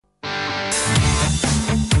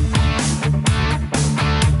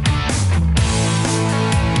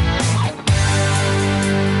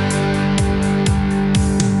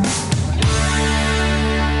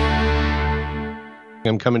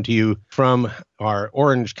coming to you from our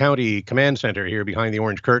Orange County Command Center here behind the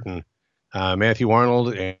Orange Curtain. Matthew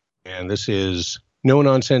Arnold, and this is No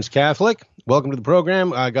Nonsense Catholic. Welcome to the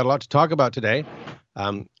program. I got a lot to talk about today.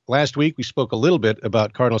 Last week, we spoke a little bit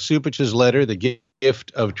about Cardinal Cupich's letter, the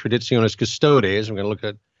gift of Traditionis Custodes. We're going to look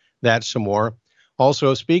at that some more.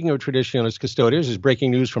 Also, speaking of Traditionis Custodes, is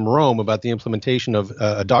breaking news from Rome about the implementation of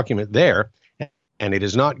a document there, and it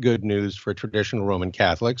is not good news for traditional Roman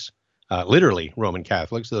Catholics, literally Roman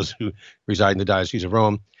Catholics, those who reside in the Diocese of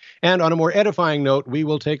Rome. And on a more edifying note, we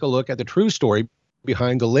will take a look at the true story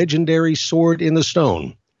behind the legendary sword in the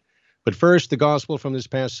stone. But first, the gospel from this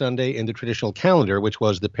past Sunday in the traditional calendar, which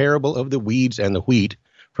was the parable of the weeds and the wheat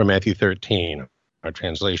from Matthew 13, our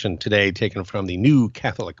translation today taken from the New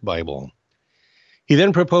Catholic Bible. He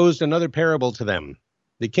then proposed another parable to them.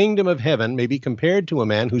 The kingdom of heaven may be compared to a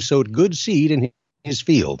man who sowed good seed in his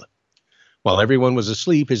field. While everyone was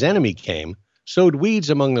asleep, his enemy came, sowed weeds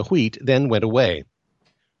among the wheat, then went away.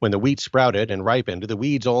 When the wheat sprouted and ripened, the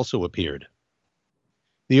weeds also appeared.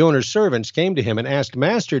 The owner's servants came to him and asked,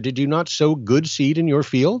 "Master, did you not sow good seed in your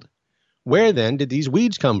field? Where then did these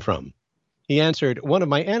weeds come from?" He answered, "One of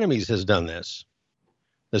my enemies has done this."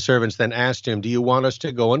 The servants then asked him, "Do you want us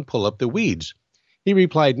to go and pull up the weeds?" He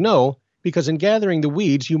replied, "No, because in gathering the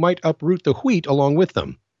weeds you might uproot the wheat along with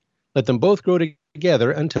them. Let them both grow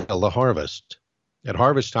together until the harvest. At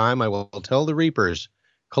harvest time I will tell the reapers,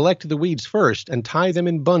 'Collect the weeds first and tie them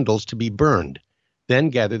in bundles to be burned.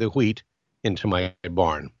 Then gather the wheat into my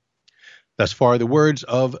barn.'" Thus far the words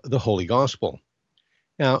of the Holy Gospel.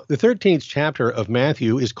 Now, the 13th chapter of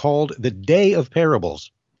Matthew is called the Day of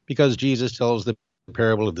Parables because Jesus tells the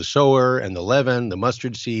parable of the sower and the leaven, the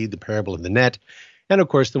mustard seed, the parable of the net, and of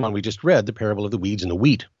course the one we just read, the parable of the weeds and the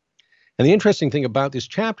wheat. And the interesting thing about this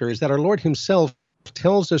chapter is that our Lord himself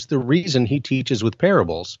tells us the reason he teaches with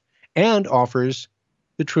parables and offers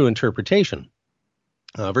the true interpretation.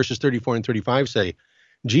 Verses 34 and 35 say,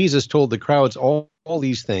 Jesus told the crowds all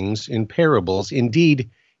these things in parables.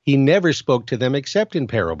 Indeed, he never spoke to them except in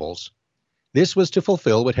parables. This was to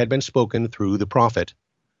fulfill what had been spoken through the prophet.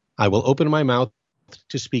 I will open my mouth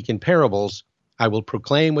to speak in parables. I will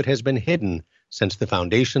proclaim what has been hidden since the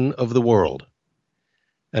foundation of the world.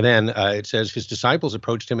 And then it says his disciples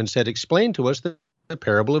approached him and said, "Explain to us the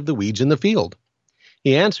parable of the weeds in the field."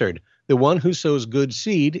 He answered, "The one who sows good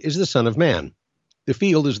seed is the Son of Man. The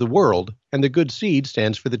field is the world, and the good seed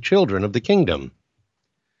stands for the children of the kingdom.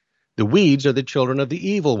 The weeds are the children of the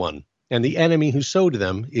evil one, and the enemy who sowed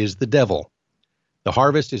them is the devil. The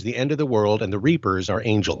harvest is the end of the world, and the reapers are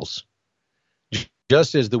angels.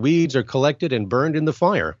 Just as the weeds are collected and burned in the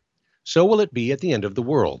fire, so will it be at the end of the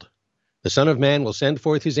world. The Son of Man will send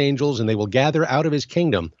forth his angels, and they will gather out of his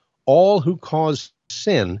kingdom all who cause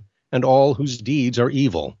sin and all whose deeds are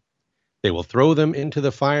evil. They will throw them into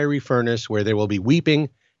the fiery furnace where there will be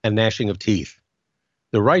weeping and gnashing of teeth.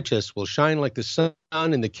 The righteous will shine like the sun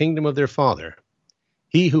in the kingdom of their Father.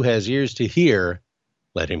 He who has ears to hear,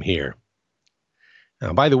 let him hear."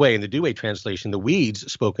 Now, by the way, in the Douay translation, the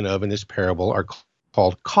weeds spoken of in this parable are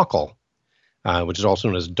called cockle, which is also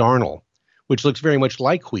known as darnel, which looks very much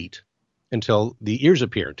like wheat until the ears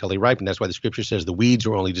appear, until they ripen. That's why the scripture says the weeds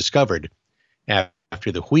were only discovered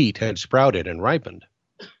after the wheat had sprouted and ripened.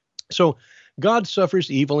 So God suffers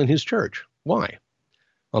evil in his church. Why?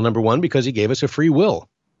 Well, number one, because he gave us a free will.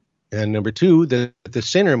 And number two, that the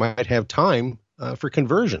sinner might have time for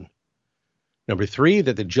conversion. Number three,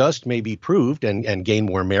 that the just may be proved and gain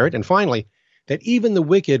more merit. And finally, that even the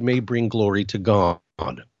wicked may bring glory to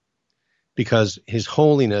God, because his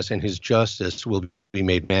holiness and his justice will be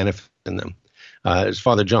made manifest in them. As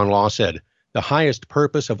Father John Law said, the highest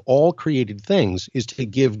purpose of all created things is to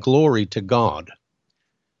give glory to God.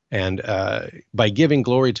 And by giving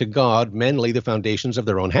glory to God, men lay the foundations of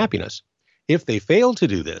their own happiness. If they fail to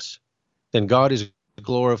do this, then God is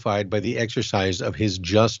glorified by the exercise of his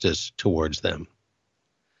justice towards them.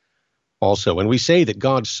 Also, when we say that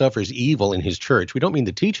God suffers evil in his church, we don't mean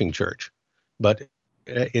the teaching church, but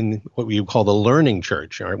in what we call the learning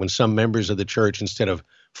church, all right, when some members of the church, instead of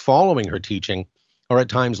following her teaching, are at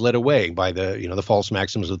times led away by the false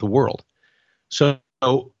maxims of the world. So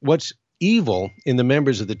what's evil in the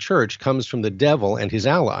members of the church comes from the devil and his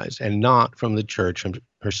allies, and not from the church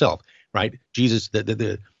herself, right? Jesus,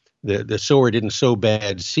 the sower didn't sow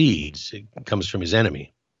bad seeds. It comes from his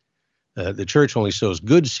enemy. The church only sows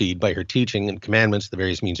good seed by her teaching and commandments, the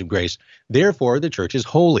various means of grace. Therefore, the church is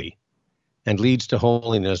holy and leads to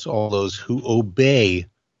holiness all those who obey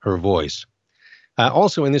her voice.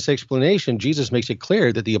 Also, in this explanation, Jesus makes it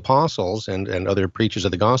clear that the apostles and other preachers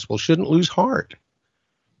of the gospel shouldn't lose heart.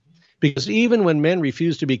 Because even when men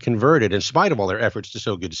refuse to be converted, in spite of all their efforts to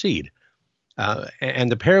sow good seed,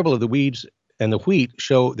 and the parable of the weeds and the wheat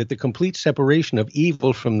show that the complete separation of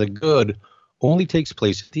evil from the good only takes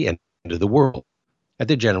place at the end of the world, at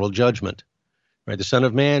the general judgment. Right? The Son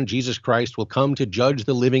of Man, Jesus Christ, will come to judge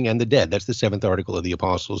the living and the dead. That's the 7th article of the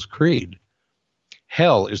Apostles' Creed.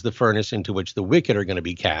 Hell is the furnace into which the wicked are going to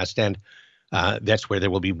be cast, and that's where there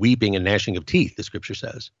will be weeping and gnashing of teeth, the Scripture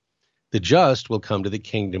says. The just will come to the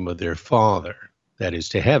kingdom of their Father, that is,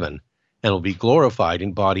 to heaven, and will be glorified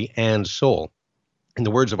in body and soul. In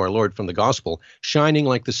the words of our Lord from the Gospel, shining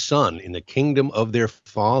like the sun in the kingdom of their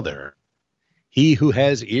Father. He who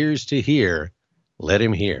has ears to hear, let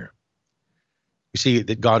him hear. You see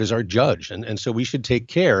that God is our judge, and so we should take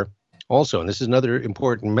care also, and this is another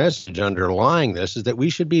important message underlying this, is that we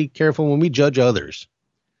should be careful when we judge others.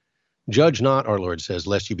 Judge not, our Lord says,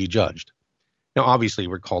 lest you be judged. Now, obviously,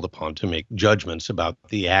 we're called upon to make judgments about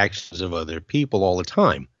the actions of other people all the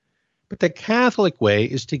time. But the Catholic way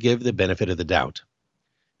is to give the benefit of the doubt.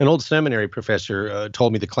 An old seminary professor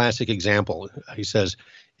told me the classic example. He says,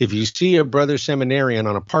 if you see a brother seminarian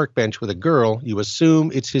on a park bench with a girl, you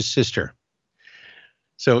assume it's his sister.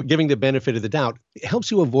 So giving the benefit of the doubt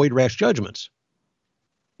helps you avoid rash judgments.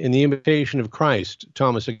 In the Imitation of Christ,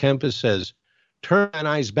 Thomas à Kempis says, turn thine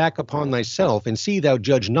eyes back upon thyself and see thou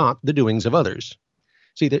judge not the doings of others.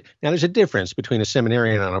 See, now there's a difference between a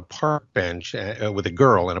seminarian on a park bench with a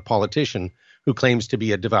girl and a politician who claims to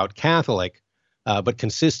be a devout Catholic, but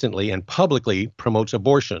consistently and publicly promotes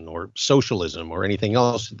abortion or socialism or anything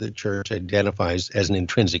else that the church identifies as an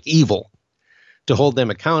intrinsic evil. To hold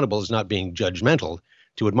them accountable is not being judgmental.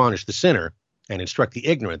 To admonish the sinner and instruct the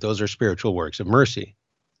ignorant, those are spiritual works of mercy.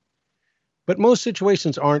 But most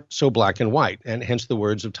situations aren't so black and white, and hence the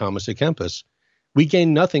words of Thomas à Kempis. We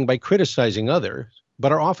gain nothing by criticizing others,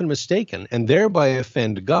 but are often mistaken and thereby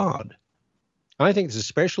offend God. I think this is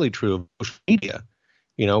especially true of social media,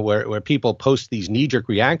 where people post these knee-jerk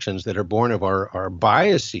reactions that are born of our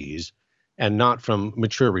biases and not from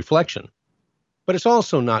mature reflection. But it's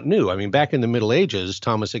also not new. I mean, back in the Middle Ages,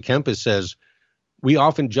 Thomas à Kempis says, we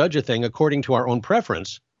often judge a thing according to our own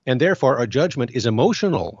preference, and therefore our judgment is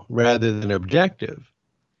emotional rather than objective.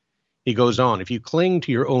 He goes on, if you cling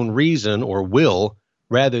to your own reason or will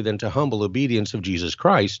rather than to humble obedience of Jesus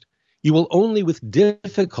Christ, you will only with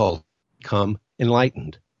difficulty become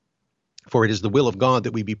enlightened. For it is the will of God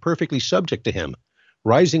that we be perfectly subject to him,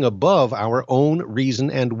 rising above our own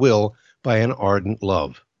reason and will by an ardent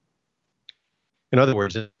love. In other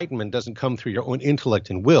words, enlightenment doesn't come through your own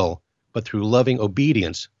intellect and will, but through loving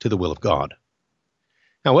obedience to the will of God.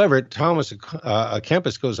 However, Thomas à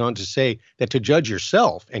Kempis goes on to say that to judge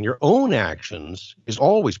yourself and your own actions is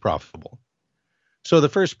always profitable. So the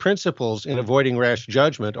first principles in avoiding rash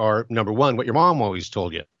judgment are, number one, what your mom always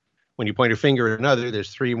told you. When you point a finger at another,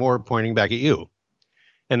 there's 3 more pointing back at you.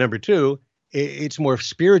 And number two, it's more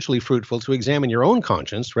spiritually fruitful to examine your own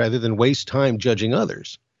conscience rather than waste time judging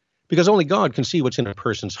others, because only God can see what's in a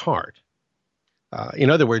person's heart. In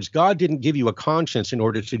other words, God didn't give you a conscience in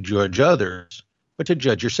order to judge others, but to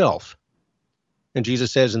judge yourself. And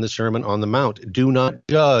Jesus says in the Sermon on the Mount, do not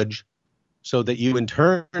judge so that you in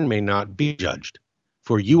turn may not be judged.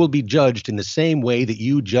 For you will be judged in the same way that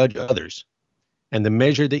you judge others. And the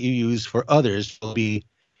measure that you use for others will be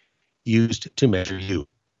used to measure you.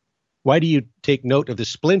 Why do you take note of the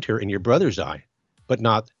splinter in your brother's eye, but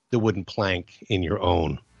not the wooden plank in your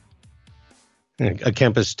own? À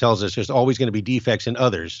Kempis tells us there's always going to be defects in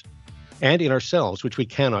others and in ourselves, which we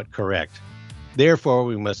cannot correct. Therefore,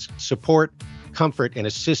 we must support, comfort, and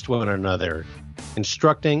assist one another,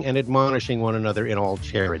 instructing and admonishing one another in all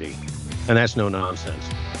charity. And that's no nonsense.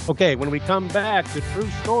 Okay, when we come back, the true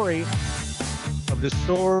story of the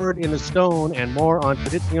sword in the stone and more on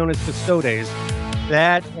Traditionis Custodes,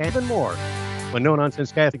 that and even more when No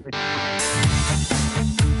Nonsense Catholic.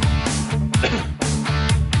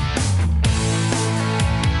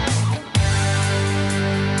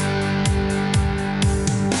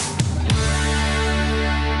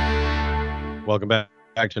 Welcome back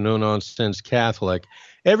to No Nonsense Catholic.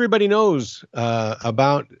 Everybody knows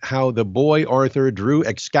about how the boy Arthur drew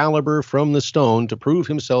Excalibur from the stone to prove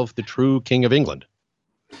himself the true King of England.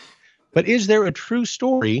 But is there a true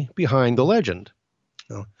story behind the legend?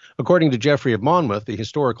 Well, according to Geoffrey of Monmouth, the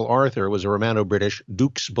historical Arthur was a Romano-British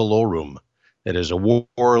Dux Bellorum, that is, a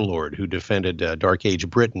warlord who defended Dark Age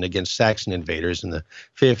Britain against Saxon invaders in the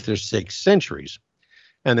 5th or 6th centuries.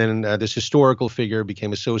 And then this historical figure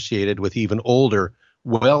became associated with even older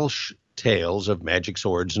Welsh tales of magic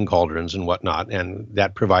swords and cauldrons and whatnot, and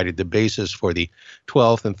that provided the basis for the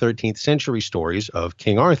 12th and 13th century stories of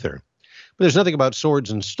King Arthur. there's nothing about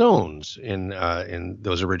swords and stones in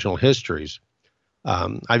those original histories.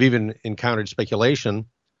 I've even encountered speculation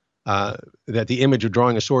that the image of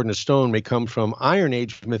drawing a sword and a stone may come from Iron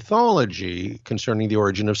Age mythology concerning the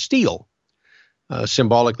origin of steel,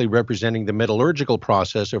 symbolically representing the metallurgical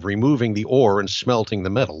process of removing the ore and smelting the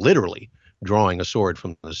metal, literally drawing a sword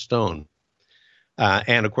from the stone.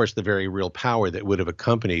 And, of course, the very real power that would have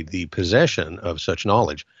accompanied the possession of such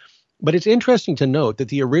knowledge. But it's interesting to note that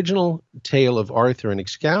the original tale of Arthur and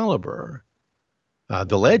Excalibur,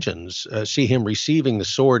 the legends, see him receiving the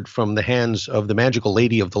sword from the hands of the magical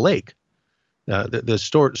Lady of the Lake. The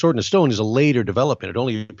sword and the stone is a later development. It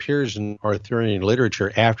only appears in Arthurian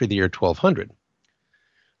literature after the year 1200.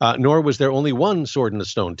 Nor was there only one sword and the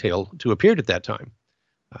stone tale to appear at that time.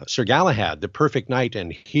 Sir Galahad, the perfect knight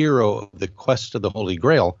and hero of the quest of the Holy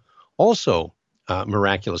Grail, also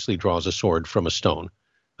miraculously draws a sword from a stone,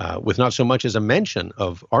 with not so much as a mention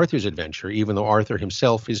of Arthur's adventure, even though Arthur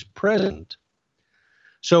himself is present.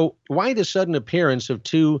 So why the sudden appearance of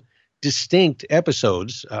two distinct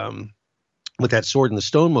episodes with that sword and the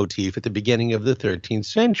stone motif at the beginning of the 13th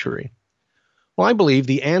century? Well, I believe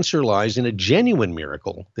the answer lies in a genuine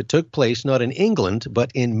miracle that took place not in England, but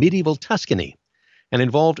in medieval Tuscany, and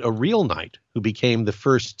involved a real knight who became the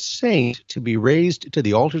first saint to be raised to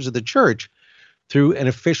the altars of the church through an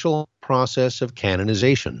official process of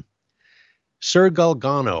canonization. Ser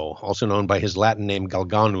Galgano, also known by his Latin name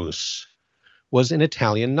Galganus, was an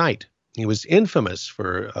Italian knight. He was infamous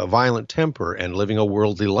for a violent temper and living a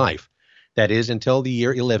worldly life. That is, until the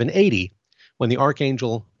year 1180, when the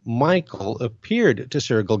archangel Michael appeared to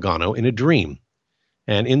Ser Galgano in a dream.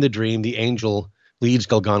 And in the dream, the angel leads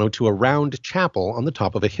Galgano to a round chapel on the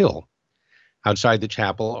top of a hill. Outside the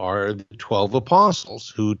chapel are the 12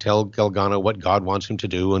 apostles who tell Galgano what God wants him to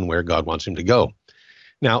do and where God wants him to go.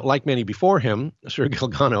 Now, like many before him, Ser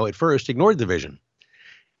Galgano at first ignored the vision.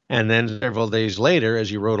 And then several days later, as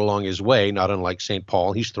he rode along his way, not unlike St.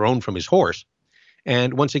 Paul, he's thrown from his horse.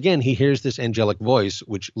 And once again, he hears this angelic voice,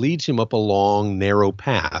 which leads him up a long, narrow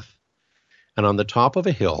path. And on the top of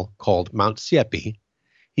a hill called Mount Siepi,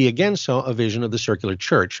 he again saw a vision of the circular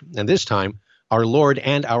church. And this time, our Lord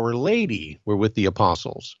and Our Lady were with the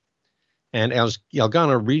apostles. And as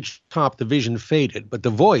Galgano reached the top, the vision faded, but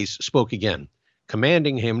the voice spoke again,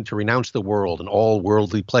 commanding him to renounce the world and all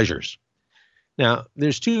worldly pleasures. Now,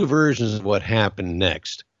 there's two versions of what happened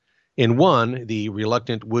next. In one, the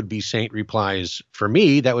reluctant would-be saint replies, "For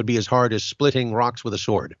me, that would be as hard as splitting rocks with a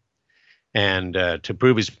sword." And to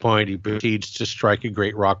prove his point, he proceeds to strike a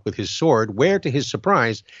great rock with his sword, where, to his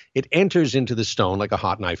surprise, it enters into the stone like a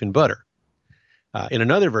hot knife in butter. In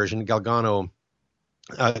another version, Galgano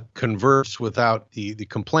converts without the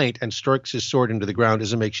complaint and strikes his sword into the ground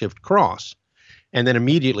as a makeshift cross. And then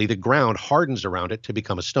immediately the ground hardens around it to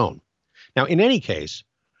become a stone. Now, in any case,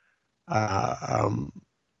 the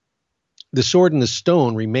sword and the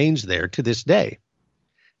stone remains there to this day.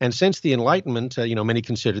 And since the Enlightenment, many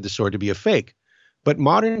considered the sword to be a fake. But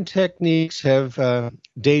modern techniques have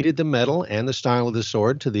dated the metal and the style of the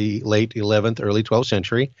sword to the late 11th, early 12th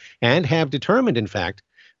century, and have determined, in fact,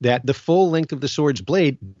 that the full length of the sword's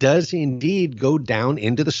blade does indeed go down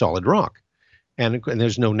into the solid rock. And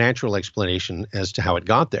there's no natural explanation as to how it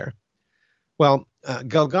got there. Well,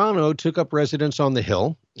 Galgano took up residence on the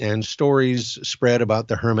hill, and stories spread about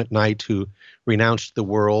the hermit knight who renounced the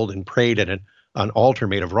world and prayed at an altar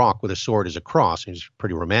made of rock with a sword as a cross. It's a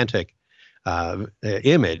pretty romantic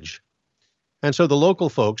image. And so the local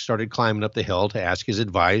folks started climbing up the hill to ask his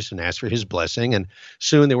advice and ask for his blessing. And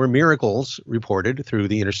soon there were miracles reported through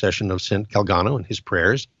the intercession of St. Galgano and his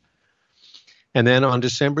prayers. And then on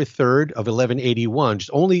December 3rd of 1181,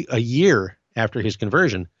 just only a year after his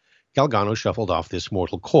conversion, Galgano shuffled off this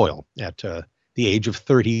mortal coil at the age of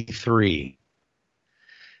 33.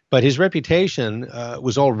 But his reputation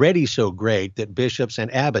was already so great that bishops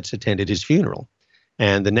and abbots attended his funeral.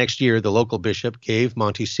 And the next year, the local bishop gave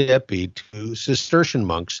Monte Siepi to Cistercian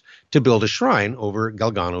monks to build a shrine over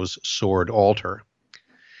Galgano's sword altar.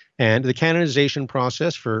 And the canonization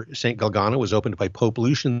process for St. Galgano was opened by Pope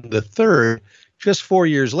Lucian III just 4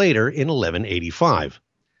 years later in 1185.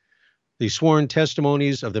 The sworn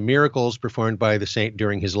testimonies of the miracles performed by the saint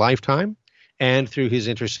during his lifetime and through his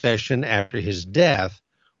intercession after his death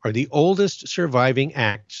are the oldest surviving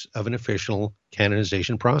acts of an official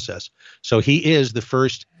canonization process. So he is the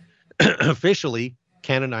first officially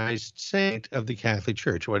canonized saint of the Catholic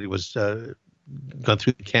Church, when he was gone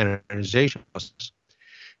through the canonization process.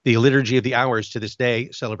 The Liturgy of the Hours to this day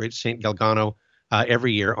celebrates St. Galgano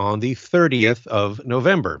every year on the 30th of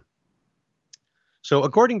November. So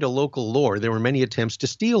according to local lore, there were many attempts to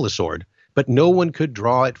steal the sword, but no one could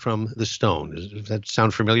draw it from the stone. Does that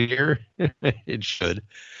sound familiar? It should.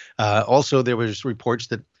 Also, there was reports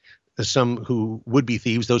that some who would be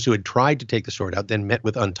thieves, those who had tried to take the sword out, then met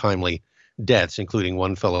with untimely deaths, including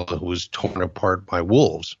one fellow who was torn apart by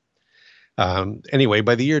wolves. Anyway,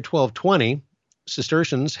 by the year 1220,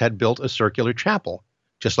 Cistercians had built a circular chapel,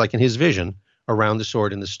 just like in his vision, around the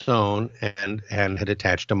sword and the stone, and had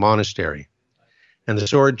attached a monastery. And the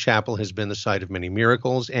sword chapel has been the site of many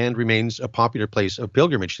miracles and remains a popular place of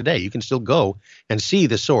pilgrimage today. You can still go and see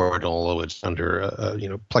the sword, although it's under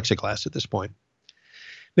plexiglass at this point.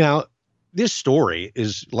 Now, this story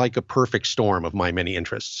is like a perfect storm of my many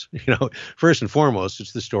interests. First and foremost,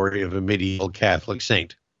 it's the story of a medieval Catholic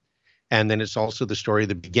saint. And then it's also the story of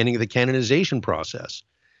the beginning of the canonization process.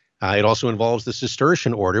 It also involves the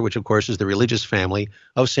Cistercian order, which, of course, is the religious family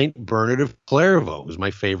of St. Bernard of Clairvaux, who's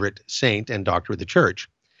my favorite saint and doctor of the church.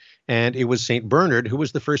 And it was St. Bernard who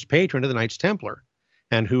was the first patron of the Knights Templar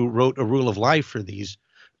and who wrote a rule of life for these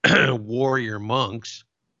warrior monks,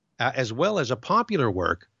 as well as a popular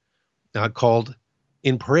work called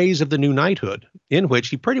In Praise of the New Knighthood, in which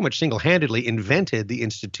he pretty much single-handedly invented the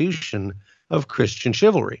institution of Christian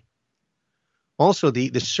chivalry. Also,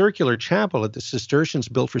 the circular chapel that the Cistercians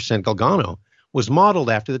built for St. Galgano was modeled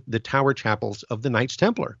after the tower chapels of the Knights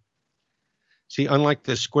Templar. See, unlike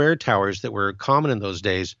the square towers that were common in those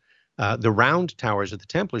days, the round towers of the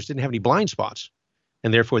Templars didn't have any blind spots,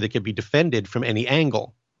 and therefore they could be defended from any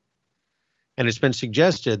angle. And it's been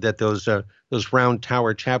suggested that those round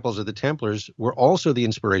tower chapels of the Templars were also the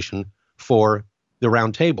inspiration for the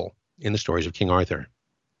Round Table in the stories of King Arthur.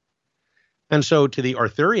 And so to the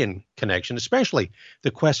Arthurian connection, especially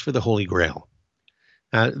the quest for the Holy Grail.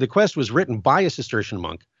 The quest was written by a Cistercian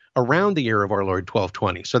monk around the year of our Lord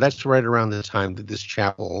 1220. So that's right around the time that this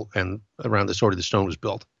chapel and around the Sword of the Stone was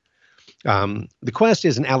built. The quest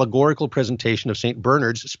is an allegorical presentation of St.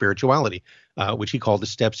 Bernard's spirituality, which he called the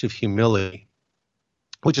Steps of Humility,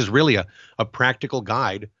 which is really a practical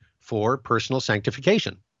guide for personal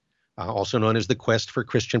sanctification. Also known as the Quest for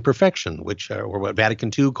Christian Perfection, which or what Vatican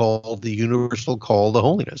II called the Universal Call to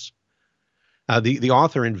Holiness. The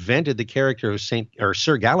author invented the character of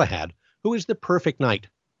Sir Galahad, who is the perfect knight,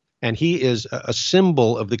 and he is a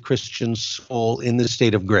symbol of the Christian soul in the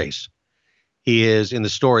state of grace. He is, in the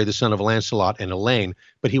story, the son of Lancelot and Elaine,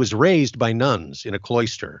 but he was raised by nuns in a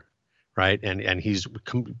cloister, right? And he's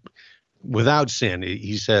without sin.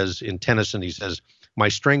 He says in Tennyson, he says, "My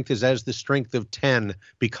strength is as the strength of 10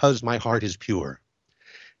 because my heart is pure."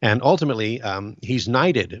 And ultimately, he's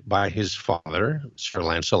knighted by his father, Sir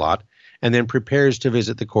Lancelot, and then prepares to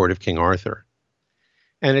visit the court of King Arthur.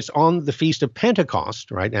 And it's on the Feast of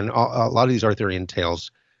Pentecost, right? And a lot of these Arthurian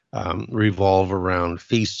tales revolve around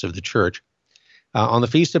feasts of the church. On the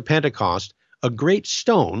Feast of Pentecost, a great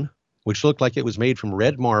stone, which looked like it was made from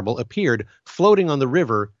red marble, appeared floating on the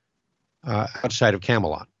river outside of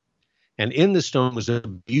Camelot. And in the stone was a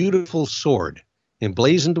beautiful sword,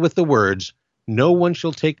 emblazoned with the words, "No one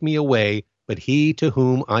shall take me away, but he to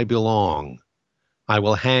whom I belong. I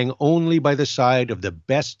will hang only by the side of the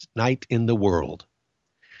best knight in the world."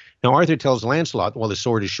 Now, Arthur tells Lancelot, well, the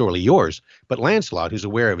sword is surely yours. But Lancelot, who's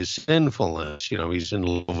aware of his sinfulness, he's in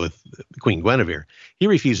love with Queen Guinevere, he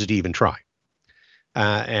refuses to even try.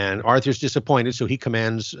 And Arthur's disappointed, so he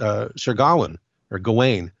commands Sir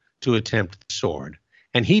Gawain, to attempt the sword.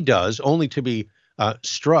 And he does, only to be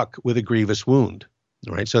struck with a grievous wound.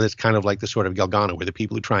 Right? So that's kind of like the Sword of Galgano, where the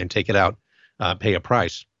people who try and take it out pay a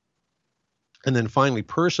price. And then finally,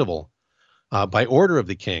 Percival, by order of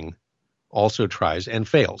the king, also tries and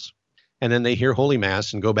fails. And then they hear Holy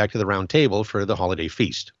Mass and go back to the Round Table for the holiday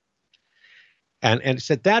feast. And it's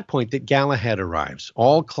at that point that Galahad arrives,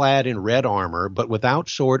 all clad in red armor, but without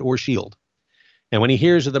sword or shield. And when he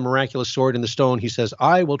hears of the miraculous sword in the stone, he says,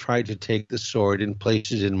 "I will try to take the sword and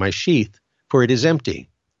place it in my sheath, for it is empty."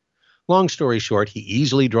 Long story short, he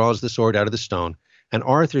easily draws the sword out of the stone, and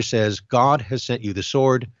Arthur says, "God has sent you the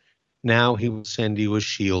sword. Now he will send you a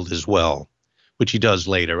shield as well," which he does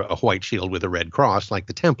later, a white shield with a red cross, like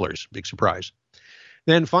the Templars. Big surprise.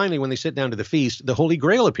 Then finally, when they sit down to the feast, the Holy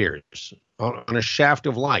Grail appears on a shaft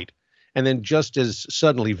of light, and then just as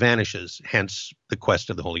suddenly vanishes, hence the quest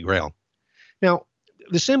of the Holy Grail. Now,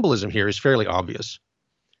 the symbolism here is fairly obvious.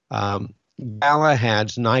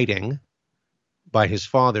 Galahad's knighting by his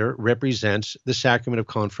father represents the sacrament of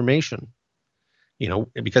confirmation.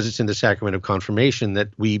 Because it's in the sacrament of confirmation that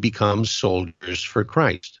we become soldiers for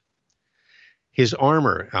Christ. His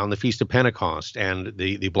armor on the Feast of Pentecost and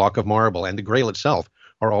the block of marble and the grail itself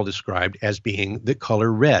are all described as being the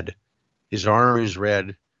color red. His armor is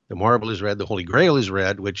red, the marble is red, the Holy Grail is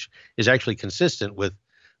red, which is actually consistent with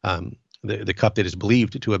the cup that is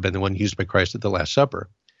believed to have been the one used by Christ at the Last Supper.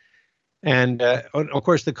 And of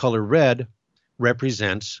course, the color red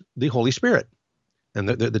represents the Holy Spirit and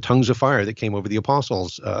the tongues of fire that came over the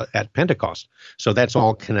apostles at Pentecost. So that's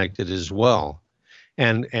all connected as well.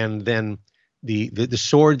 And then the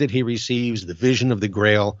sword that he receives, the vision of the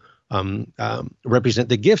Grail, represent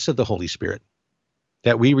the gifts of the Holy Spirit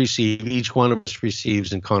that we receive, each one of us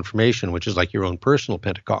receives in confirmation, which is like your own personal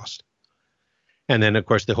Pentecost. And then, of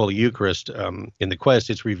course, the Holy Eucharist, in the quest,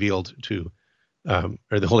 it's revealed to,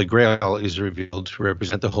 or the Holy Grail is revealed to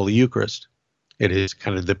represent the Holy Eucharist. It is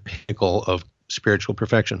kind of the pinnacle of spiritual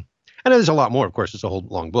perfection. And there's a lot more, of course, it's a whole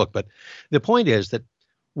long book. But the point is that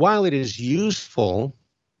while it is useful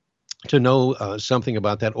to know something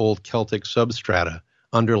about that old Celtic substrata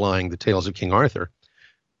underlying the tales of King Arthur,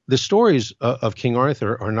 the stories of King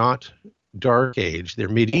Arthur are not Dark Age. They're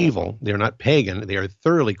medieval. They're not pagan. They are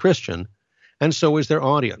thoroughly Christian. And so is their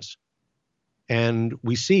audience. And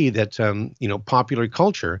we see that, popular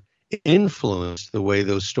culture influenced the way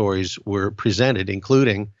those stories were presented,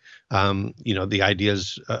 including, the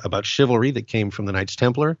ideas about chivalry that came from the Knights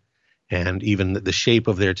Templar, and even the shape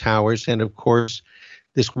of their towers. And of course,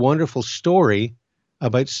 this wonderful story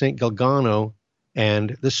about St. Galgano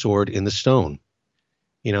and the sword in the stone.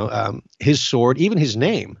 His sword, even his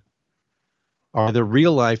name, are the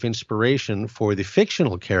real life inspiration for the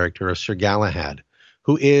fictional character of Sir Galahad,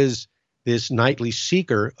 who is this knightly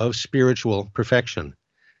seeker of spiritual perfection.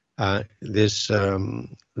 This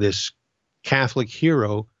Catholic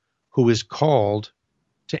hero who is called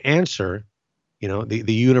to answer, the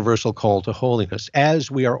universal call to holiness,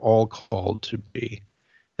 as we are all called to be.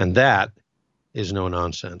 And that is no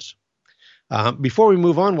nonsense. Before we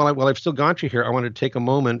move on, while I've still got you here, I want to take a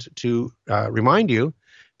moment to remind you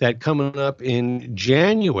that coming up in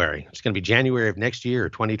January, it's going to be January of next year,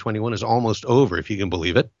 2021 is almost over, if you can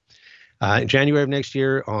believe it. January of next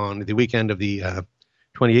year, on the weekend of the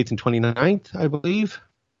 28th and 29th, I believe.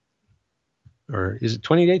 Or is it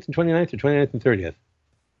 28th and 29th or 29th and 30th?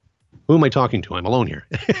 Who am I talking to? I'm alone here.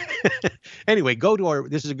 Anyway,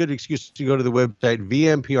 this is a good excuse to go to the website,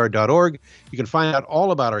 vmpr.org. You can find out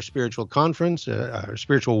all about our spiritual conference, our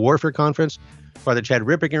spiritual warfare conference. Father Chad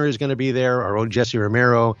Rippinger is going to be there, our own Jesse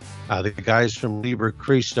Romero, the guys from Liber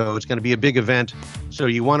Christo. It's going to be a big event. So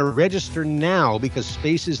you want to register now because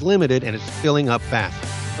space is limited and it's filling up fast.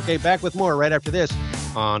 Okay, back with more right after this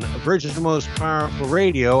on Virgin's Most Powerful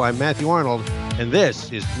Radio. I'm Matthew Arnold, and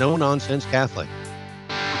this is No Nonsense Catholic.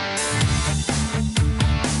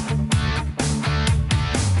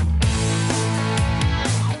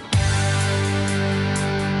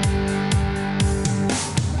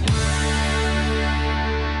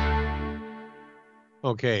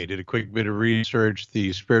 Okay, did a quick bit of research.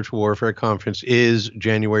 The Spiritual Warfare Conference is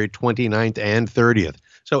January 29th and 30th.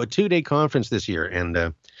 So a 2-day conference this year.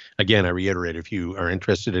 And again, I reiterate, if you are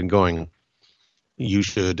interested in going, you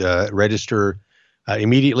should register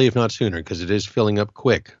immediately, if not sooner, because it is filling up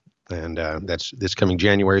quick. And that's this coming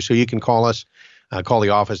January. So you can call us, call the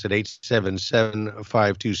office at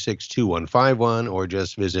 877-526-2151, or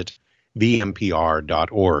just visit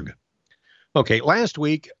vmpr.org. Okay, last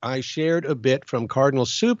week I shared a bit from Cardinal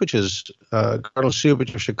Cupich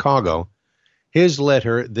of Chicago, his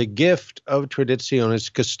letter, The Gift of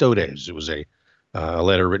Traditionis Custodes. It was a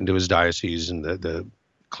letter written to his diocese and the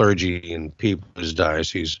clergy and people of his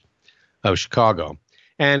diocese of Chicago.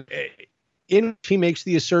 And in which he makes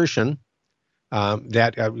the assertion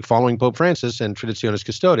that following Pope Francis and Traditionis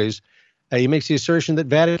Custodes, he makes the assertion that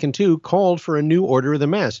Vatican II called for a new order of the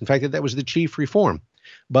Mass. In fact, that was the chief reform.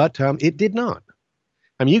 But it did not.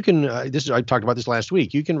 I mean, you can, I talked about this last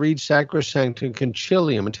week, you can read Sacrosanctum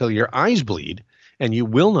Concilium until your eyes bleed, and you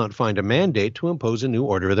will not find a mandate to impose a new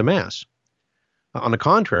order of the Mass. On the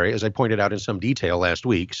contrary, as I pointed out in some detail last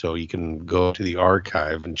week, so you can go to the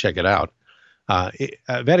archive and check it out,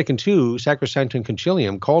 Vatican II, Sacrosanctum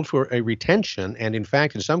Concilium, called for a retention and, in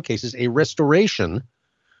fact, in some cases, a restoration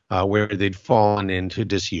where they'd fallen into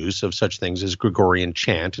disuse of such things as Gregorian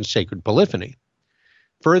chant and sacred polyphony.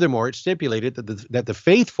 Furthermore, it stipulated that the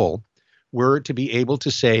faithful were to be able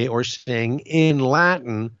to say or sing in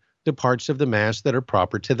Latin the parts of the Mass that are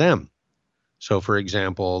proper to them. So, for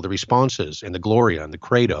example, the responses and the Gloria and the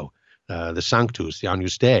Credo, the Sanctus, the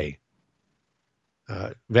Agnus Dei.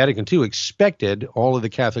 Vatican II expected all of the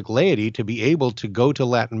Catholic laity to be able to go to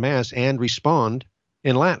Latin Mass and respond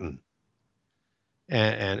in Latin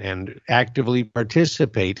and actively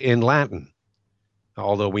participate in Latin,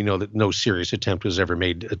 although we know that no serious attempt was ever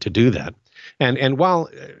made to do that. And while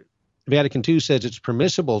Vatican II says it's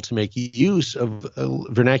permissible to make use of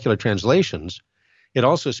vernacular translations, it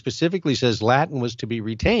also specifically says Latin was to be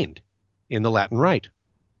retained. in the Latin Rite.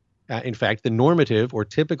 In fact, the normative or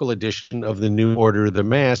typical edition of the New Order of the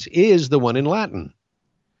Mass is the one in Latin.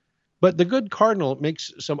 But the good cardinal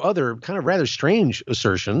makes some other kind of rather strange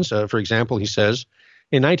assertions. For example, he says,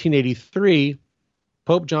 in 1983,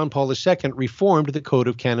 Pope John Paul II reformed the Code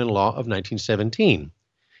of Canon Law of 1917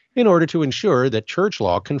 in order to ensure that church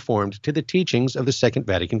law conformed to the teachings of the Second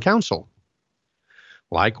Vatican Council.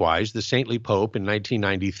 Likewise, the saintly Pope in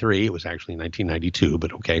 1993, it was actually 1992,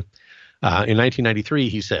 but okay, in 1993,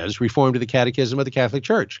 he says, reformed the Catechism of the Catholic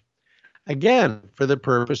Church, again, for the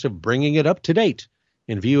purpose of bringing it up to date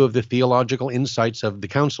in view of the theological insights of the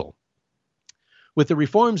Council. With the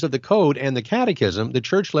reforms of the Code and the Catechism, the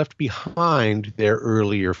Church left behind their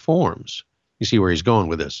earlier forms. You see where he's going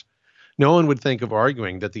with this. No one would think of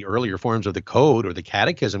arguing that the earlier forms of the Code or the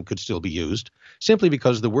Catechism could still be used simply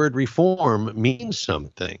because the word reform means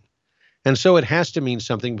something. And so it has to mean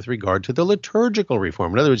something with regard to the liturgical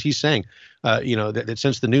reform. In other words, he's saying, that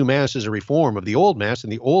since the new Mass is a reform of the old Mass,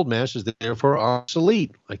 and the old Mass is therefore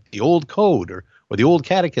obsolete, like the old Code or the old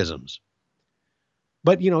catechisms.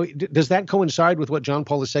 But, does that coincide with what John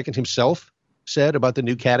Paul II himself said about the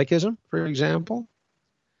new catechism, for example?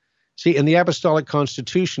 See, in the Apostolic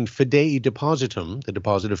Constitution, Fidei Depositum, the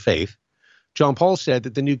deposit of faith, John Paul said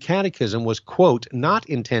that the new catechism was, quote, not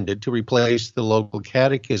intended to replace the local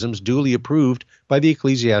catechisms duly approved by the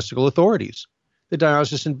ecclesiastical authorities, the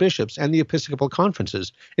diocesan bishops, and the episcopal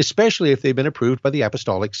conferences, especially if they've been approved by the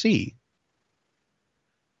Apostolic See.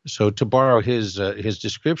 So to borrow his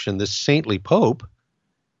description, the saintly Pope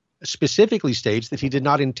specifically states that he did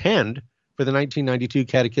not intend for the 1992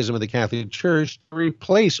 Catechism of the Catholic Church to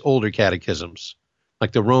replace older catechisms,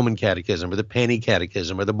 like the Roman Catechism or the Penny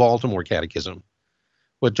Catechism or the Baltimore Catechism.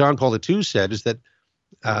 What John Paul II said is that,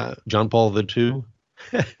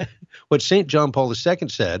 what St. John Paul II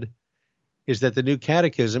said is that the new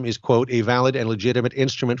catechism is, quote, a valid and legitimate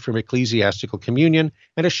instrument for ecclesiastical communion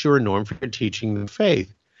and a sure norm for teaching the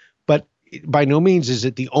faith. But by no means is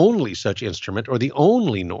it the only such instrument or the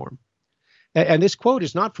only norm. And this quote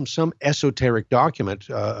is not from some esoteric document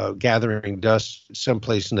gathering dust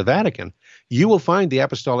someplace in the Vatican. You will find the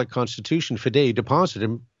Apostolic Constitution Fidei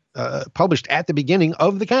Depositum published at the beginning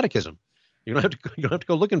of the Catechism. You don't have to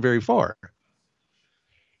go looking very far.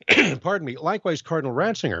 Pardon me. Likewise, Cardinal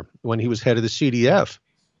Ratzinger, when he was head of the CDF,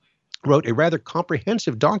 wrote a rather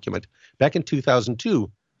comprehensive document back in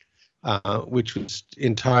 2002, which was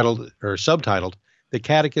entitled or subtitled The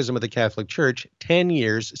Catechism of the Catholic Church, 10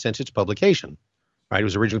 Years Since Its Publication. Right? It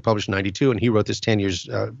was originally published in 92, and he wrote this 10 years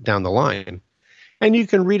down the line. And you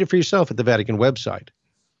can read it for yourself at the Vatican website.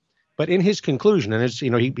 But in his conclusion, and it's,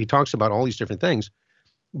 he talks about all these different things,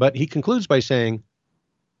 but he concludes by saying,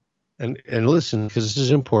 and listen, because this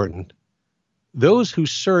is important, those who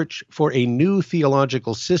search for a new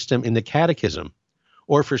theological system in the Catechism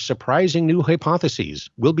or for surprising new hypotheses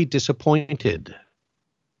will be disappointed.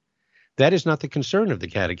 That is not the concern of the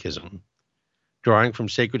Catechism. Drawing from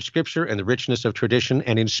sacred scripture and the richness of tradition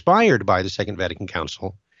and inspired by the Second Vatican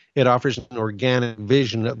Council, it offers an organic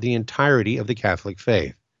vision of the entirety of the Catholic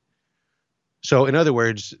faith. So, in other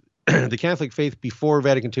words, the Catholic faith before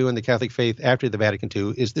Vatican II and the Catholic faith after the Vatican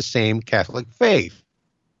II is the same Catholic faith.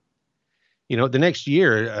 The next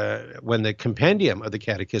year, when the compendium of the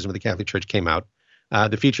Catechism of the Catholic Church came out,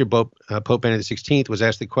 the future Pope Benedict XVI was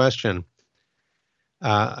asked the question,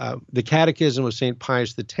 the Catechism of St.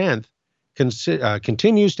 Pius X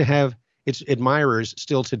continues to have its admirers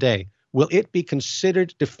still today. Will it be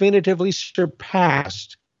considered definitively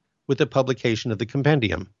surpassed with the publication of the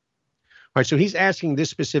compendium? All right, so he's asking this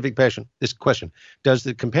specific question. Does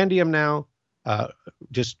the compendium now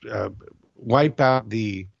just wipe out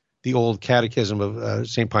the old Catechism of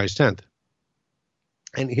St. Pius X?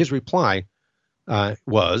 And his reply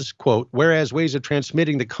was, quote, whereas ways of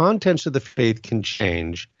transmitting the contents of the faith can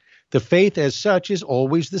change, the faith as such is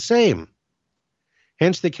always the same.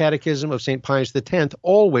 Hence, the Catechism of St. Pius X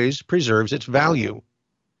always preserves its value.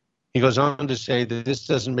 He goes on to say that this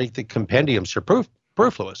doesn't make the compendium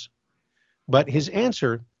superfluous. But his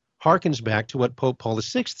answer harkens back to what Pope Paul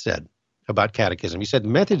VI said about catechism. He said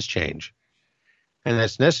methods change, and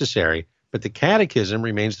that's necessary, but the catechism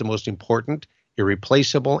remains the most important,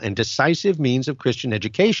 irreplaceable, and decisive means of Christian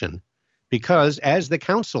education because, as the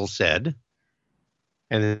Council said,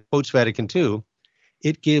 and it quotes Vatican II,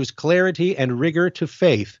 it gives clarity and rigor to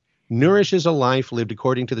faith, nourishes a life lived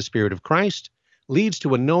according to the Spirit of Christ, leads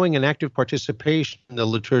to a knowing and active participation in the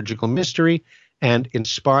liturgical mystery, and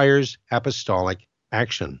inspires apostolic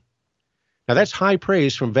action. Now, that's high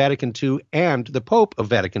praise from Vatican II and the Pope of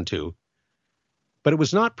Vatican II. But it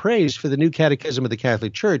was not praise for the new Catechism of the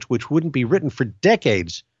Catholic Church, which wouldn't be written for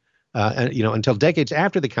decades until decades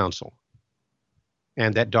after the council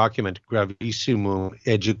and that document, Gravissimo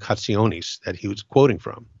Educationis, that he was quoting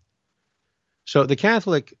from. So the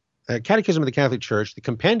Catholic Catechism of the Catholic Church, the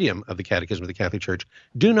compendium of the Catechism of the Catholic Church,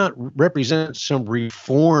 do not represent some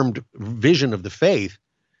reformed vision of the faith,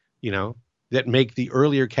 that make the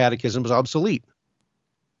earlier catechisms obsolete.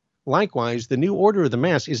 Likewise, the new order of the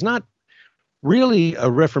Mass is not really a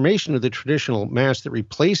reformation of the traditional Mass that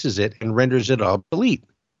replaces it and renders it obsolete.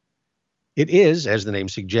 It is, as the name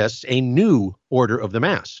suggests, a new order of the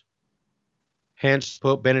Mass. Hence,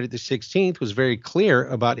 Pope Benedict XVI was very clear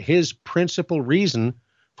about his principal reason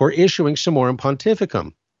for issuing Summorum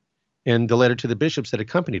Pontificum in the letter to the bishops that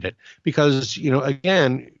accompanied it. Because,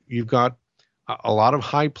 again, you've got a lot of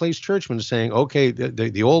high-placed churchmen saying, okay,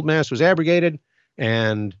 the old Mass was abrogated,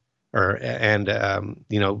 and Summorum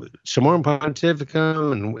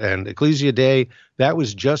Pontificum and Ecclesia Dei, that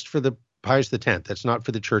was just for the Pius X. That's not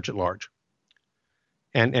for the church at large.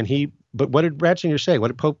 But what did Ratzinger say? What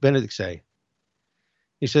did Pope Benedict say?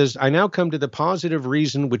 He says, I now come to the positive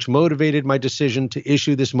reason which motivated my decision to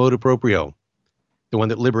issue this motu proprio, the one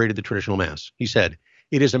that liberated the traditional Mass. He said,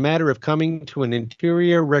 it is a matter of coming to an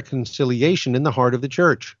interior reconciliation in the heart of the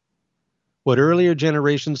church. What earlier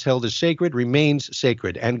generations held as sacred remains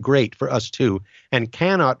sacred and great for us too, and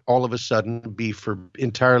cannot all of a sudden be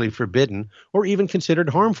entirely forbidden or even considered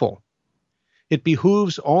harmful. It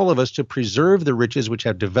behooves all of us to preserve the riches which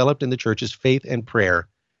have developed in the church's faith and prayer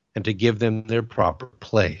and to give them their proper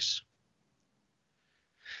place.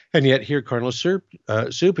 And yet here Cardinal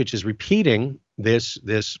Cupich is repeating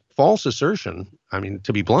this false assertion,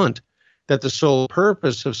 to be blunt, that the sole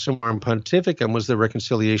purpose of Summorum Pontificum was the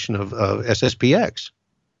reconciliation of SSPX.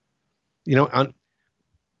 Cardinal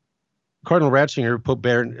Ratzinger, Pope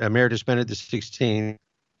Emeritus Benedict XVI,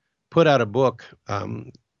 put out a book a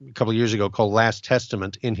couple of years ago called Last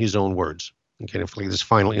Testament in his own words. Okay, for this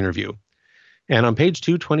final interview. And on page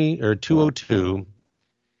 220 or 202,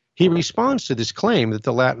 he responds to this claim that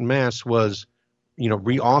the Latin Mass was,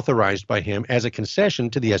 reauthorized by him as a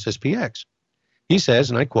concession to the SSPX. He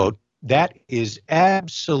says, and I quote, that is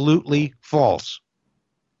absolutely false.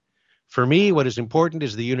 For me, what is important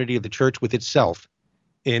is the unity of the church with itself,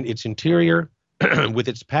 in its interior, with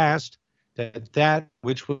its past, that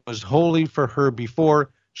which was holy for her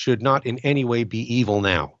before should not in any way be evil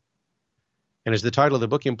now. And as the title of the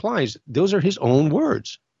book implies, those are his own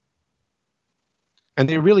words. And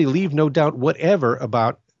they really leave no doubt whatever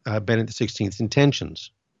about Benedict XVI's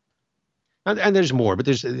intentions. And there's more, but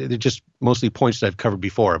they're just mostly points that I've covered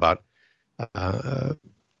before about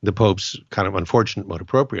the Pope's kind of unfortunate motu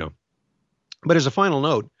proprio. But as a final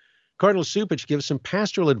note, Cardinal Cupich gives some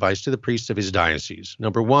pastoral advice to the priests of his diocese.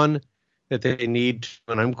 Number one, that they need to,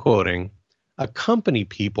 and I'm quoting, accompany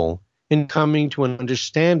people in coming to an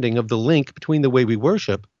understanding of the link between the way we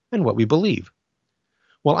worship and what we believe.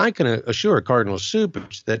 Well, I can assure Cardinal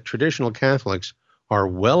Cupich that traditional Catholics are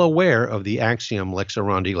well aware of the axiom lex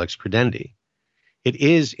orandi, lex credendi. It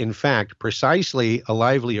is, in fact, precisely a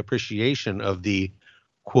lively appreciation of the,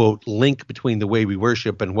 quote, link between the way we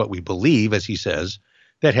worship and what we believe, as he says,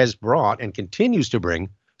 that has brought and continues to bring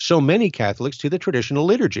so many Catholics to the traditional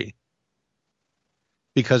liturgy.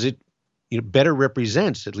 Because it better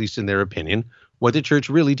represents, at least in their opinion, what the church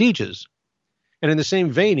really teaches. And in the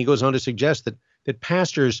same vein, he goes on to suggest that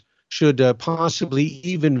pastors should possibly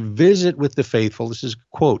even visit with the faithful, this is,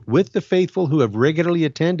 quote, with the faithful who have regularly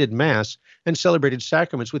attended Mass and celebrated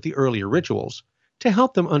sacraments with the earlier rituals, to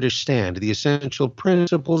help them understand the essential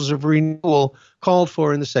principles of renewal called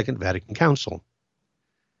for in the Second Vatican Council.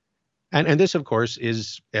 And this, of course,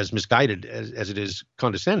 is as misguided as it is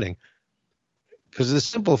condescending, because the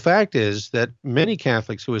simple fact is that many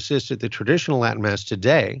Catholics who assist at the traditional Latin Mass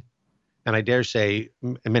today, and I dare say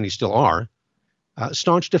many still are,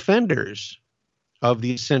 staunch defenders of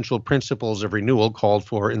the essential principles of renewal called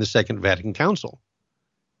for in the Second Vatican Council.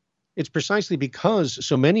 It's precisely because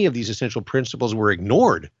so many of these essential principles were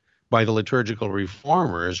ignored by the liturgical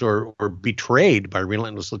reformers or betrayed by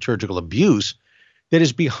relentless liturgical abuse that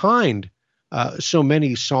is behind so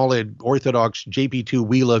many solid Orthodox JP2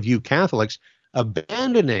 We Love You Catholics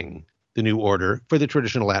abandoning the new order for the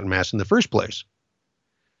traditional Latin Mass in the first place.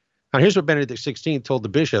 Now, here's what Benedict XVI told the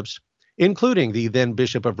bishops, including the then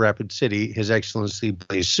Bishop of Rapid City, His Excellency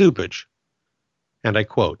Blaise Cupich. And I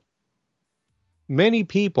quote, many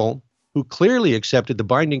people who clearly accepted the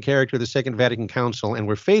binding character of the Second Vatican Council and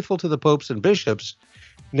were faithful to the popes and bishops,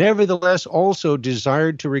 nevertheless also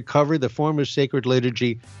desired to recover the form of sacred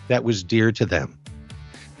liturgy that was dear to them.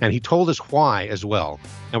 And he told us why as well.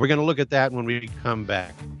 And we're going to look at that when we come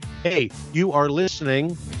back. Hey, you are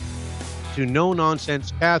listening to No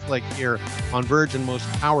Nonsense Catholic here on Virgin Most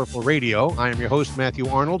Powerful Radio. I am your host, Matthew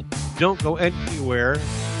Arnold. Don't go anywhere.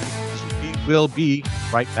 We will be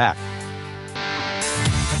right back.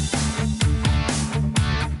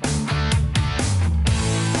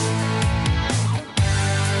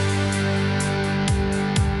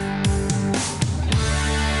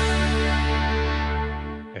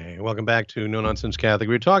 Welcome back to No Nonsense Catholic.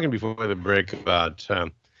 We were talking before the break about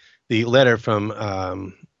the letter from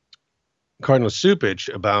Cardinal Cupich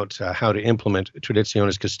about how to implement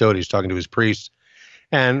Traditionis Custodes, talking to his priests.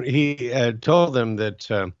 And he told them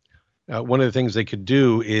that one of the things they could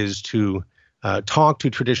do is to talk to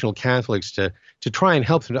traditional Catholics to try and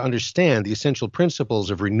help them to understand the essential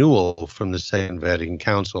principles of renewal from the Second Vatican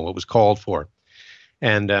Council, what was called for.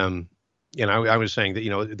 And I was saying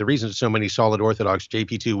that, the reason so many solid Orthodox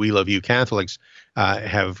JP2 We Love You Catholics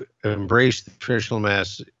have embraced the traditional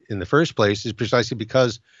Mass in the first place is precisely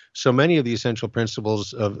because so many of the essential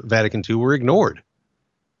principles of Vatican II were ignored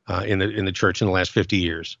in the Church in the last 50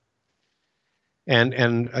 years.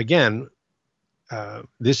 And again,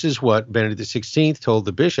 this is what Benedict XVI told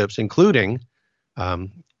the bishops, including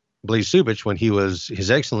Blaise Cupich, when he was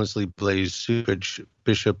His Excellency Blaise Cupich,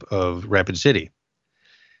 Bishop of Rapid City.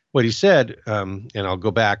 What he said, and I'll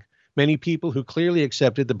go back, many people who clearly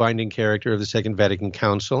accepted the binding character of the Second Vatican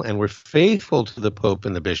Council and were faithful to the Pope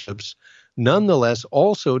and the bishops, nonetheless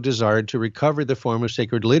also desired to recover the form of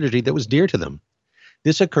sacred liturgy that was dear to them.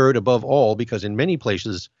 This occurred above all because in many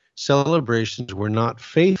places celebrations were not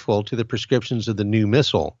faithful to the prescriptions of the new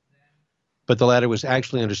Missal, but the latter was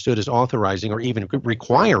actually understood as authorizing or even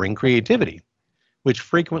requiring creativity, which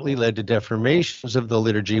frequently led to deformations of the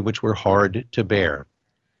liturgy which were hard to bear.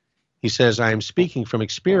 He says, I am speaking from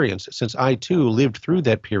experience, since I too lived through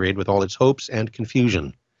that period with all its hopes and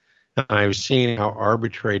confusion. I have seen how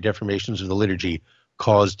arbitrary deformations of the liturgy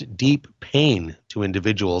caused deep pain to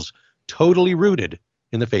individuals totally rooted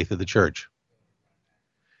in the faith of the Church.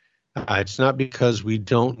 It's not because we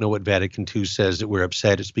don't know what Vatican II says that we're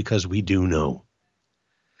upset. It's because we do know.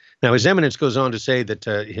 Now, His Eminence goes on to say that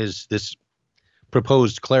this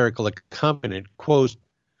proposed clerical accompaniment, quote,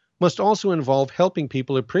 must also involve helping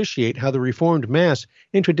people appreciate how the Reformed Mass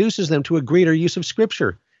introduces them to a greater use of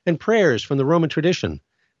Scripture and prayers from the Roman tradition,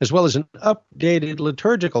 as well as an updated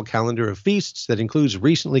liturgical calendar of feasts that includes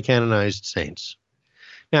recently canonized saints.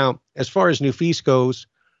 Now, as far as new feasts goes,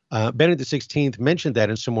 Benedict XVI mentioned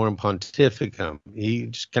that in Summorum Pontificum. He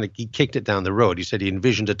just he kicked it down the road. He said he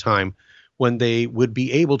envisioned a time when they would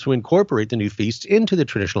be able to incorporate the new feasts into the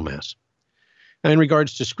traditional Mass. Now, in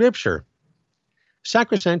regards to Scripture,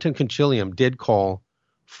 Sacrosanctum Concilium did call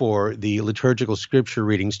for the liturgical Scripture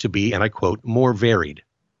readings to be, and I quote, more varied,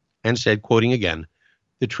 and said, quoting again,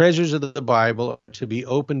 the treasures of the Bible are to be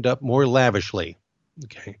opened up more lavishly.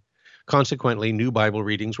 Okay. Consequently, new Bible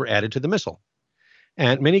readings were added to the Missal.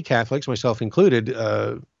 And many Catholics, myself included,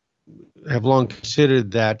 have long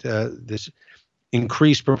considered that this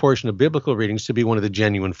increased proportion of biblical readings to be one of the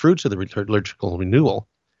genuine fruits of the liturgical renewal,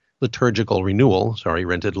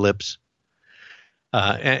 rented lips.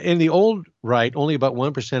 In the Old Rite, only about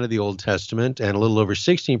 1% of the Old Testament and a little over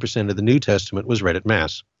 16% of the New Testament was read at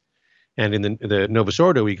Mass. And in the Novus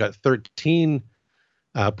Ordo, we got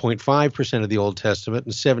 13.5% of the Old Testament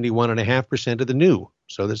and 71.5% of the New.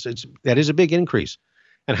 So that is a big increase.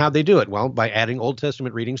 And how'd they do it? Well, by adding Old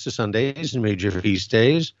Testament readings to Sundays and major feast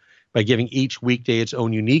days, by giving each weekday its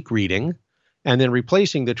own unique reading, and then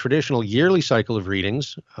replacing the traditional yearly cycle of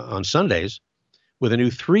readings on Sundays with a new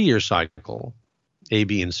 3-year cycle, A,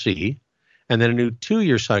 B, and C, and then a new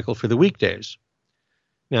 2-year cycle for the weekdays.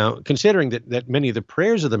 Now, considering that many of the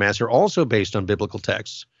prayers of the Mass are also based on biblical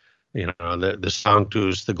texts, the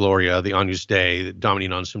Sanctus, the Gloria, the Agnus Dei, the Domini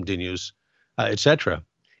non sum dignus, etc.,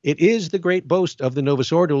 it is the great boast of the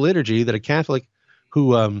Novus Ordo liturgy that a Catholic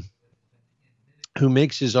who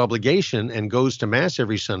makes his obligation and goes to Mass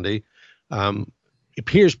every Sunday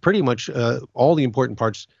hears pretty much all the important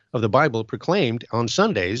parts of the Bible proclaimed on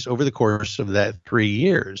Sundays over the course of that 3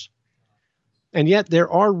 years. And yet there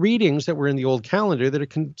are readings that were in the old calendar that are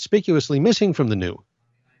conspicuously missing from the new.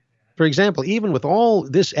 For example, even with all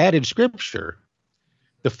this added Scripture,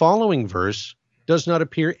 the following verse does not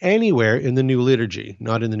appear anywhere in the new liturgy,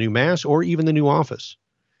 not in the new Mass or even the new office.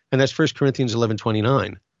 And that's 1 Corinthians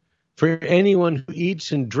 11:29. For anyone who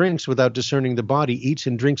eats and drinks without discerning the body eats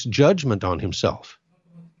and drinks judgment on himself.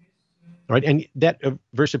 All right, and that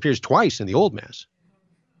verse appears twice in the Old Mass.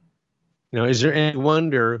 Is there any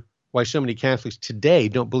wonder why so many Catholics today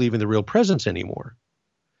don't believe in the real presence anymore?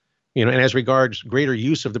 And as regards greater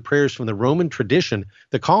use of the prayers from the Roman tradition,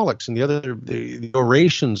 the collects and the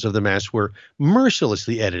orations of the Mass were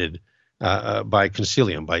mercilessly edited by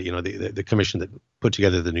Concilium, by the commission that put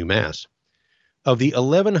together the new Mass. Of the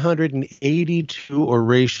 1,182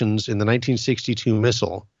 orations in the 1962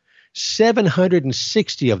 Missal,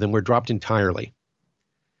 760 of them were dropped entirely.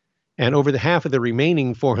 And over the half of the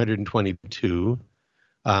remaining 422,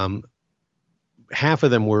 half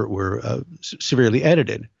of them were severely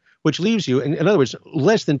edited, which leaves you, in other words,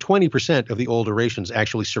 less than 20% of the old orations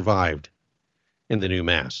actually survived in the new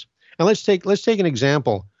Mass. And let's take an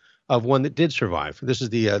example of one that did survive. This is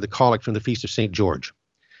the collect from the Feast of St. George.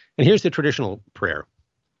 And here's the traditional prayer.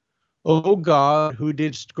 O God, who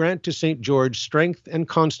didst grant to St. George strength and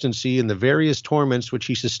constancy in the various torments which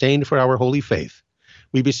he sustained for our holy faith,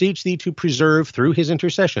 we beseech thee to preserve through his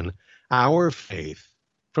intercession our faith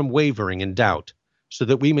from wavering and doubt, so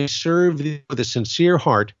that we may serve thee with a sincere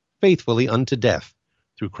heart faithfully unto death.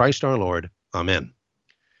 Through Christ our Lord. Amen.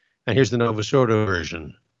 And here's the Novus Ordo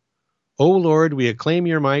version. O Lord, we acclaim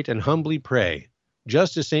your might and humbly pray.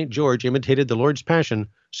 Just as St. George imitated the Lord's passion,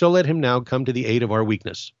 so let him now come to the aid of our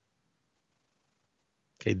weakness.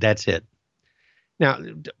 Okay, that's it. Now,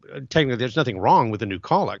 technically, there's nothing wrong with the new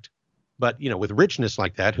collect, but, with richness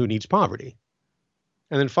like that, who needs poverty?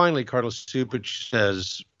 And then finally, Cardinal Cupich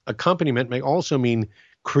says, accompaniment may also mean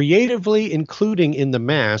creatively including in the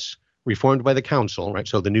Mass, reformed by the Council, right,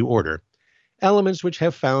 so the new order, elements which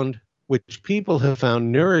people have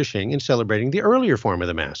found nourishing in celebrating the earlier form of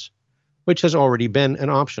the Mass, which has already been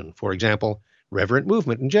an option. For example, reverent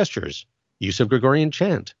movement and gestures, use of Gregorian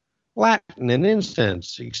chant, Latin and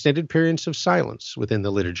incense, extended periods of silence within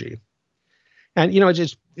the liturgy. And,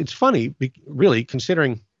 it's funny, really,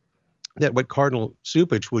 considering that what Cardinal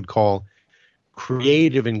Cupich would call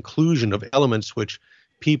creative inclusion of elements which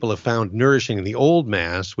people have found nourishing in the old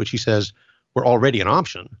Mass, which he says were already an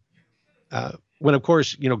option, when, of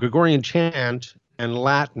course, Gregorian chant and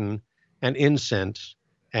Latin and incense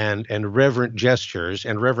and reverent gestures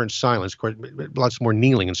and reverent silence, of course, lots more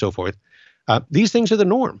kneeling and so forth, these things are the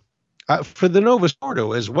norm for the Novus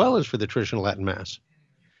Ordo as well as for the traditional Latin Mass.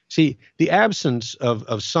 See, the absence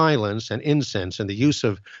of silence and incense and the use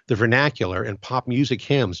of the vernacular and pop music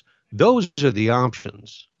hymns, those are the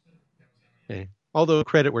options. Okay? Although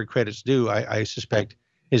credit where credit's due, I suspect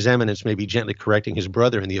His Eminence may be gently correcting his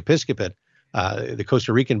brother in the episcopate, the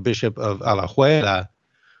Costa Rican Bishop of Alajuela,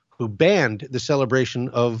 who banned the celebration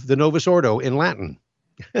of the Novus Ordo in Latin,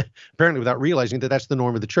 apparently without realizing that that's the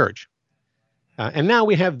norm of the Church. And now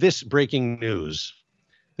we have this breaking news.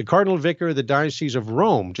 The Cardinal Vicar of the Diocese of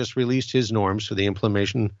Rome just released his norms for the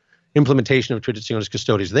implementation of Traditionis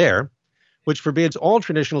Custodes there, which forbids all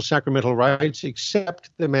traditional sacramental rites except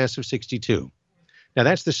the Mass of 62. Now,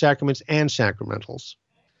 that's the sacraments and sacramentals,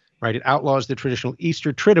 right? It outlaws the traditional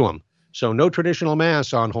Easter Triduum. So no traditional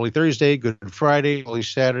Mass on Holy Thursday, Good Friday, Holy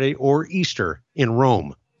Saturday, or Easter in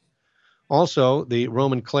Rome. Also, the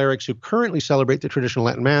Roman clerics who currently celebrate the traditional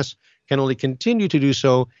Latin Mass can only continue to do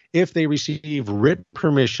so if they receive written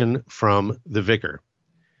permission from the vicar.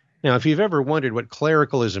 Now, if you've ever wondered what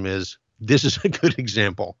clericalism is, this is a good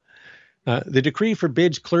example. The decree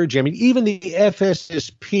forbids clergy, even the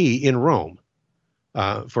FSSP in Rome,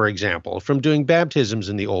 for example, from doing baptisms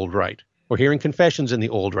in the old rite, or hearing confessions in the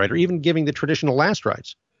old rite, or even giving the traditional last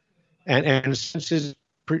rites. And since it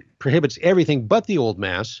prohibits everything but the old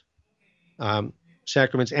Mass,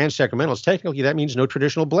 sacraments and sacramentals, technically that means no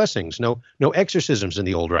traditional blessings, no exorcisms in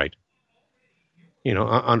the old rite.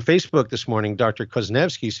 On Facebook this morning, Dr.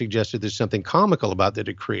 Koznevsky suggested there's something comical about the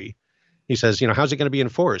decree. He says, how's it going to be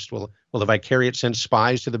enforced? Will the vicariate send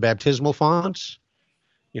spies to the baptismal fonts?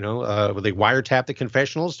 Will they wiretap the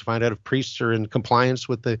confessionals to find out if priests are in compliance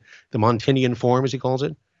with the Montinian form, as he calls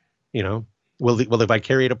it? Will the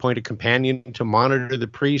vicariate appoint a companion to monitor the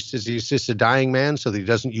priest as he assists a dying man so that he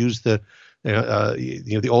doesn't use the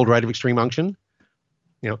old rite of extreme unction?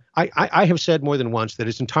 I have said more than once that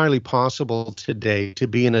it's entirely possible today to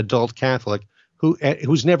be an adult Catholic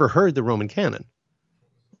who's never heard the Roman canon,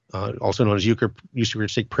 also known as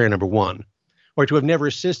Eucharistic Prayer Number 1, or to have never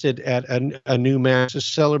assisted at a new Mass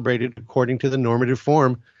celebrated according to the normative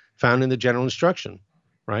form found in the general instruction,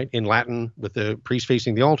 right, in Latin with the priest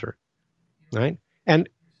facing the altar, right? And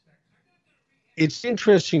it's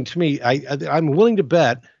interesting to me, I'm willing to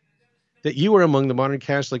bet that you are among the modern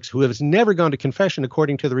Catholics who have never gone to confession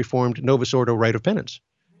according to the Reformed Novus Ordo rite of penance,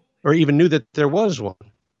 or even knew that there was one.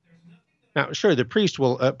 Now, sure, the priest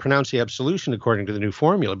will pronounce the absolution according to the new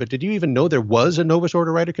formula, but did you even know there was a Novus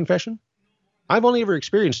Ordo rite of confession? I've only ever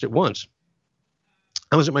experienced it once.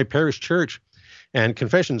 I was at my parish church, and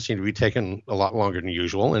confessions seemed to be taken a lot longer than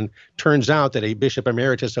usual, and turns out that a bishop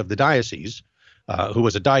emeritus of the diocese, who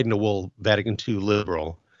was a dyed-in-the-wool Vatican II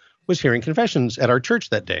liberal, was hearing confessions at our church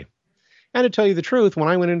that day. And to tell you the truth, when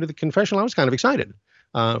I went into the confessional, I was kind of excited.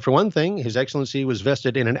 For one thing, His Excellency was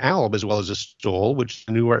vested in an alb as well as a stole, which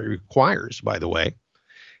the new rite requires, by the way.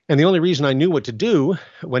 And the only reason I knew what to do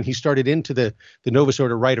when he started into the Novus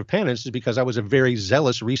Ordo rite of penance is because I was a very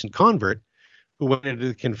zealous recent convert who went into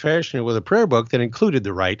the confessional with a prayer book that included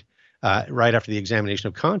the rite right after the examination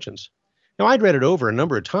of conscience. Now, I'd read it over a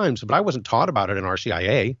number of times, but I wasn't taught about it in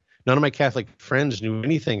RCIA. None of my Catholic friends knew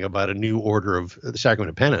anything about a new order of the Sacrament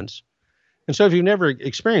of Penance. And so if you've never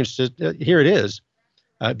experienced it, here it is.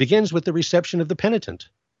 It begins with the reception of the penitent.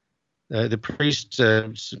 The priest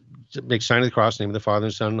makes sign of the cross in the name of the Father,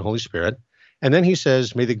 and Son, and the Holy Spirit. And then he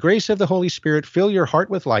says, may the grace of the Holy Spirit fill your heart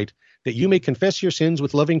with light, that you may confess your sins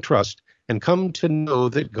with loving trust, and come to know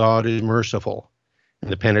that God is merciful.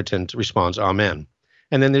 And the penitent responds, Amen.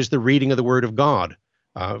 And then there's the reading of the Word of God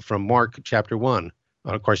from Mark chapter 1.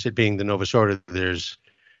 Of course, it being the Novus Ordo, there's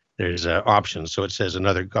options. So it says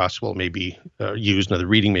another gospel may be used, another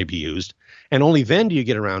reading may be used. And only then do you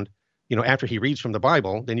get around, after he reads from the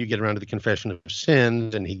Bible, then you get around to the confession of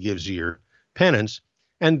sins, and he gives you your penance.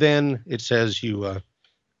 And then it says you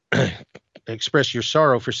express your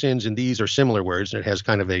sorrow for sins in these or similar words. And it has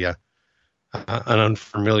kind of an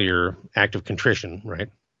unfamiliar act of contrition, right?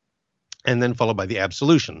 And then followed by the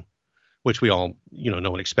absolution, which we all, know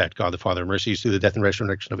and expect. God the Father, mercies through the death and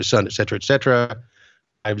resurrection of his Son, et cetera, et cetera.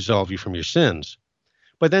 I absolve you from your sins.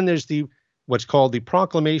 But then there's what's called the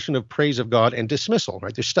proclamation of praise of God and dismissal,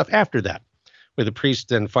 right? There's stuff after that, where the priest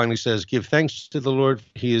then finally says, give thanks to the Lord,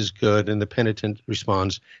 he is good. And the penitent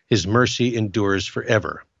responds, his mercy endures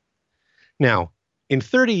forever. Now, in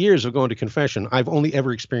 30 years of going to confession, I've only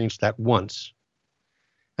ever experienced that once.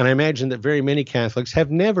 And I imagine that very many Catholics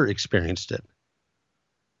have never experienced it.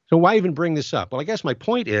 So why even bring this up? Well, I guess my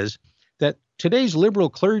point is that today's liberal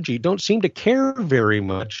clergy don't seem to care very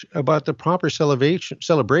much about the proper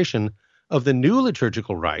celebration of the new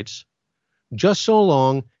liturgical rites, just so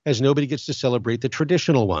long as nobody gets to celebrate the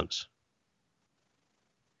traditional ones.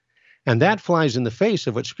 And that flies in the face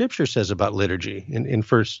of what Scripture says about liturgy. In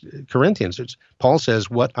 1 Corinthians, Paul says,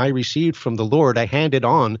 what I received from the Lord, I handed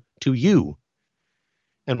on to you.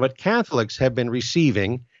 And what Catholics have been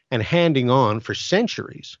receiving and handing on for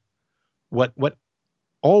centuries, what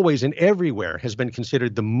always and everywhere has been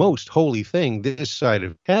considered the most holy thing this side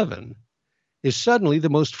of heaven, is suddenly the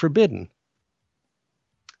most forbidden.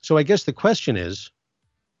 So I guess the question is,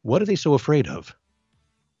 what are they so afraid of?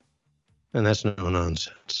 And that's no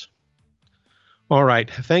nonsense. All right.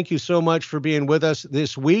 Thank you so much for being with us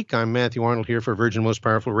this week. I'm Matthew Arnold here for Virgin Most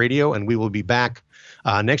Powerful Radio, and we will be back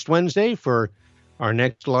next Wednesday for our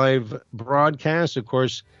next live broadcast. Of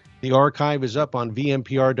course, the archive is up on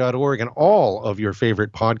vmpr.org and all of your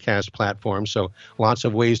favorite podcast platforms, so lots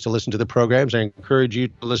of ways to listen to the programs. I encourage you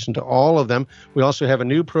to listen to all of them. We also have a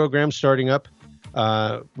new program starting up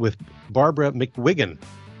with Barbara McWigan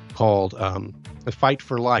called The Fight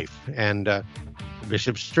for Life, and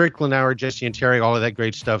Bishop Strickland, Jesse and Terry, all of that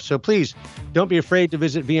great stuff. So please don't be afraid to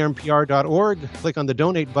visit vmpr.org. Click on the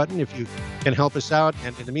donate button if you can help us out.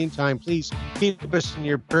 And in the meantime, please keep us in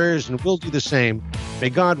your prayers, and we'll do the same. May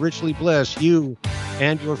God richly bless you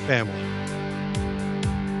and your family.